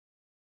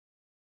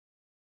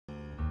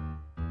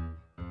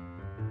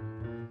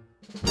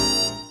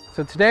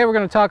So today we're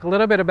going to talk a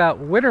little bit about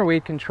winter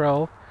weed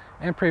control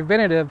and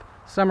preventative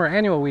summer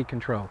annual weed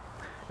control.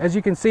 As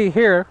you can see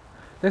here,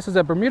 this is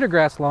a Bermuda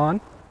grass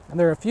lawn, and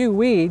there are a few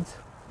weeds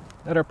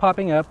that are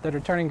popping up that are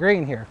turning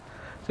green here.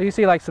 So you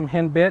see like some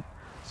henbit,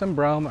 some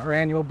brome, or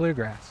annual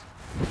bluegrass.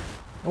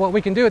 And what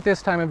we can do at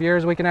this time of year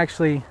is we can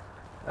actually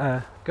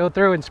go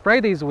through and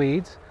spray these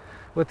weeds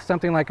with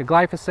something like a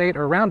glyphosate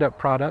or Roundup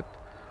product,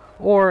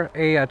 or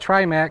a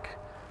Trimac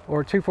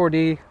or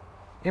 2,4-D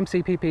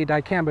MCPP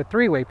dicamba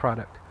 3-way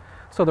product.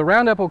 So the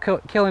Roundup will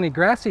kill any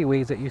grassy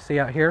weeds that you see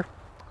out here,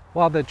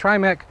 while the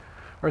Trimac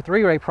or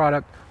 3-way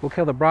product will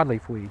kill the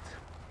broadleaf weeds.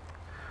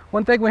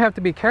 One thing we have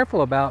to be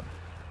careful about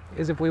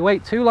is if we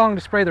wait too long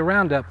to spray the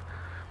Roundup,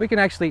 we can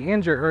actually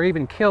injure or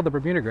even kill the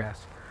Bermuda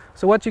grass.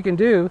 So what you can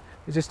do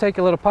is just take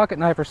a little pocket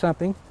knife or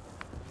something,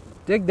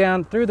 dig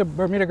down through the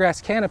Bermuda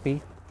grass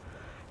canopy.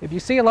 If you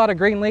see a lot of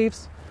green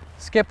leaves,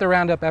 skip the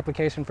Roundup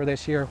application for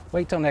this year,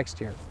 wait till next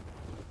year.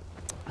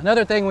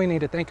 Another thing we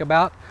need to think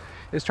about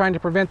is trying to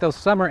prevent those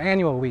summer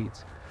annual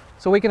weeds.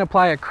 So we can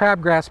apply a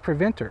crabgrass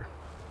preventer.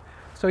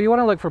 So you want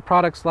to look for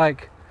products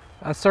like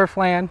a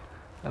Surfland,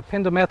 a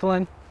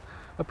pendimethalin,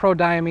 a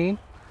prodiamine.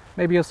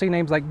 Maybe you'll see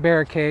names like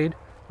Barricade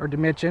or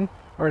Dimension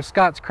or a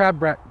Scott's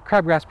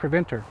crabgrass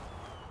preventer.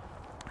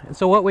 And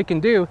so what we can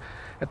do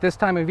at this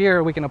time of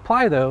year, we can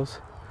apply those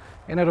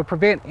and it'll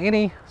prevent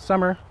any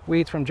summer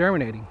weeds from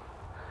germinating.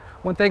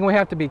 One thing we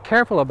have to be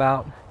careful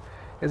about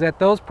is that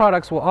those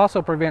products will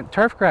also prevent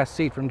turfgrass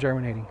seed from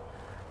germinating.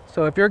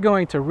 So if you're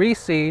going to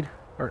reseed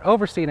or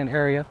overseed an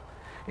area,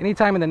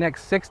 anytime in the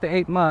next 6 to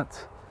 8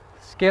 months,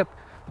 skip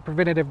the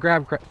preventative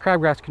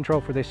crabgrass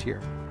control for this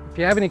year. If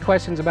you have any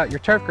questions about your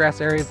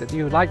turfgrass areas that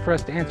you would like for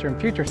us to answer in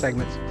future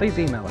segments, please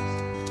email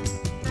us.